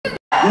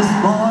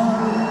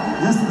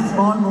Just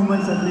small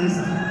moments at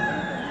least.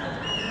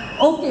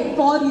 Okay,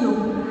 for you.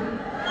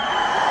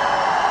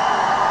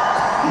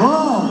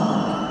 Wow!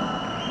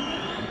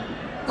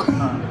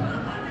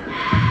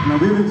 No,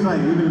 we will try.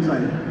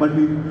 But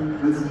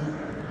let's...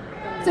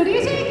 So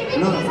DJ, can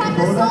you please have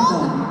the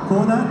song?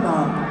 For that,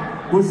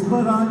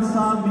 Pushpa2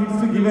 sir needs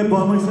to give a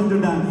permission to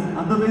dance.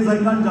 Otherwise, I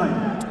can't join.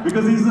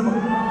 Because he's the...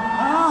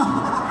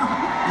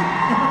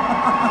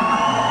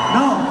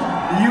 No,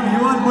 you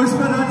are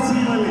Pushpa2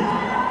 only.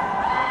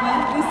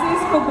 Well, this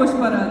is for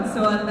Pushpa2, so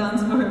I'll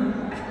dance for him.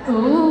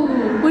 Oh,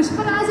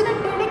 Pushpa2 in a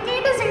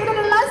dedicated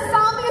Singapore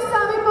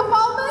Sami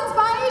performance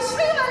by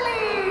Srivalli.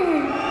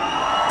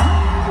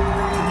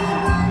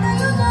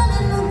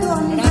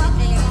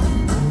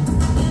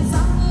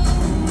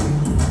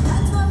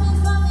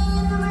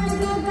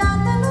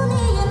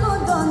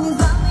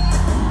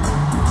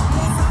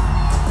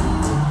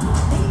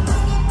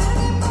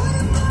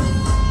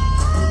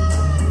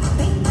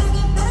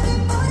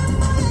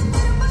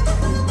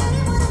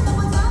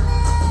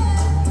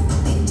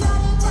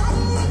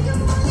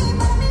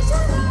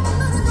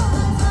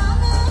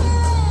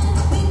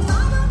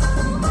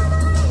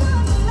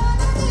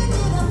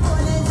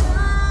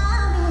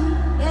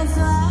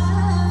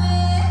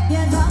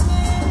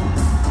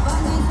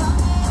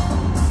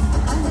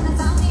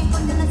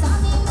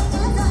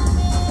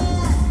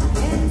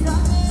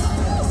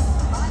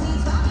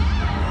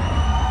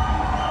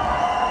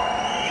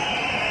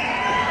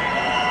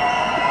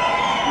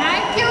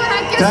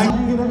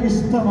 ഭയങ്കര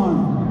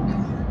ഇഷ്ടമാണ്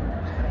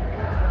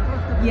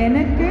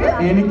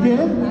എനിക്ക്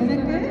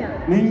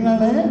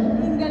നിങ്ങളെ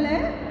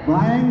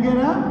ഭയങ്കര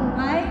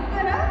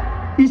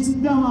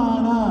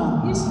ഇഷ്ടമാണ്.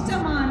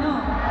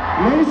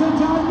 Ladies and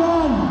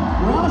gentlemen,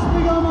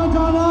 Rashmika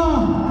Manjana,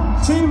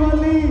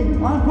 Srivalli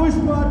and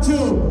Pushpa2.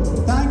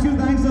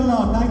 Thanks a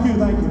lot. Thank you.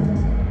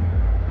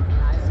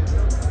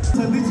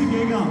 ശ്രദ്ധിച്ച്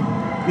കേൾക്കാം.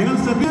 നിങ്ങൾ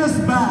 7 years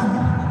back,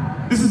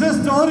 this is a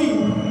story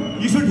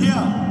you should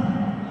hear.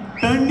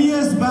 10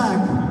 years back,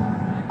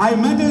 I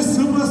met a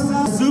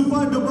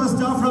super duper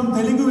star from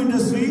Telugu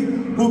industry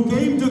who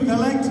came to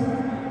collect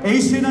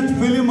Asian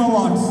Film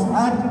Awards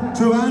at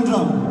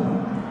Trivandrum.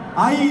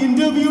 I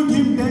interviewed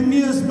him 10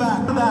 years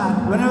back. That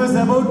when I was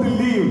about to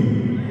leave,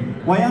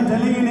 why I'm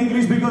telling in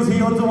English because he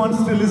also wants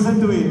to listen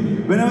to it.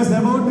 When I was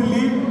about to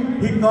leave,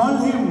 he called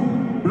him,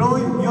 bro,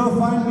 you're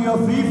fine,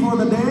 you're free for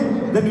the day,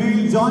 then we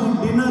will join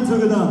dinner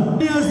together.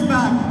 10 years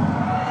back,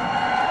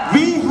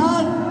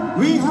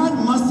 we had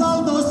masala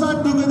dosa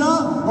together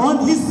on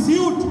his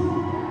suit.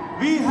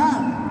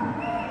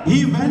 He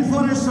went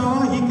for a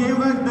shower, he gave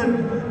back the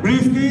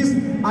briefcase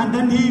and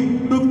then he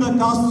took the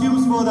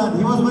costumes for that.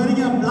 He was wearing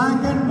a black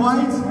and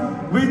white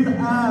with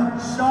a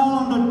shawl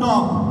on the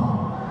top.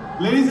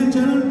 Ladies and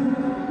gentlemen,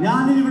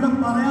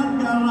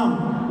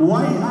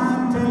 why I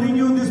am telling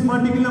you this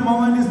particular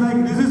moment is like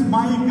this is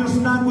my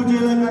Krishna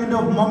Kujela kind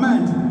of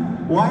moment.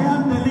 Why I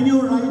am telling you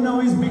right now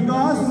is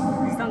because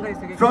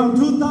from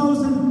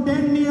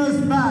 2010 years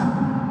back,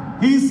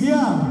 he's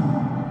here.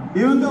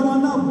 Even the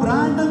one of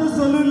brand and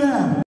solule.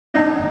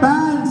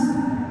 Pants,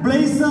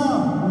 blazer,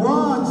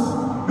 watch,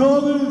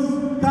 goggles,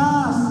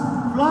 cars,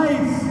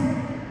 flights.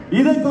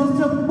 This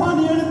cost a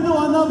money and the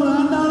one of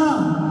brand.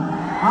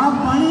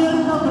 Money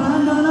and the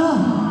brand.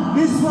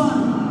 This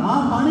one,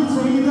 money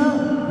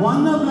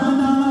one of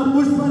brand.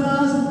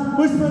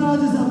 Pushpa2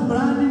 is a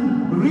brand in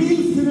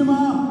real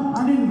cinema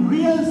and in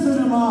real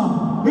cinema.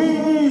 He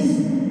is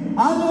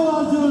Allu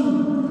Arjun.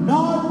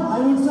 Not, I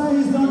would say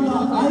he's not the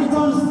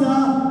icon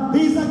star.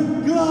 He's a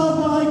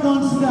global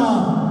icon star.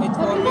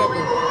 Before we move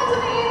on to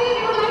the evening,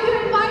 we would like to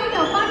invite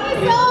a Bunny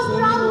Sir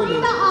from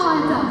Gita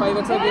Art.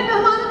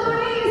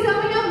 Today is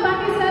serving up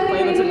Bunny Sir.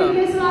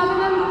 Please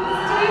welcome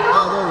Chino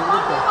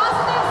on the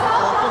Positive Sir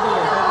from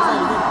Gita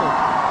Art.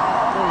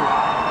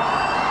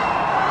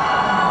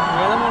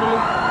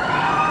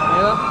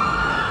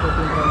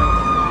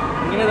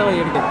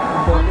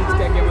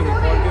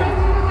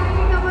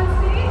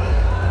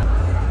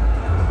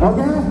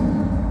 Okay,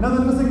 now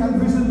there was a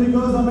confusion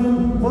because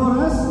for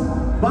us,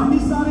 Bunny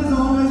Star is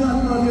always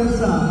our audience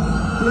star.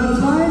 So that's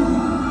fine.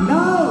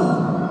 Now,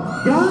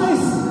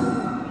 guys,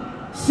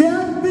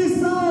 check this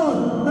out.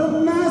 The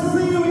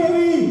massive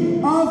heavy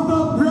of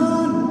the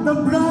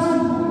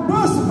brand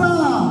Pushpa.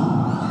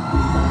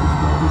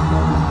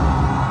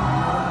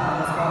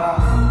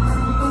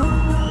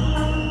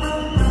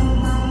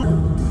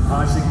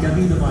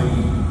 ആശയ്ക്കതീതമായി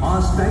ആ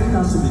style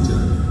ആസ്വദിച്ച്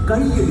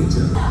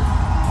കൈയടിച്ച്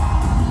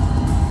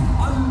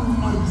അല്ലു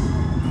അർജുൻ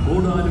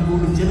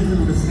കോടാനുകോടി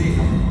ജനങ്ങളുടെ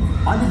സ്നേഹം,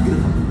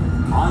 അനുഗ്രഹം,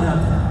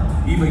 ആരാധന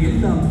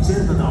ഇവയെല്ലാം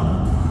ചേർന്നതാണ്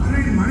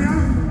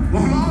മലയാളം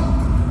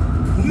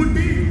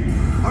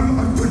അല്ലു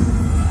അർജുൻ.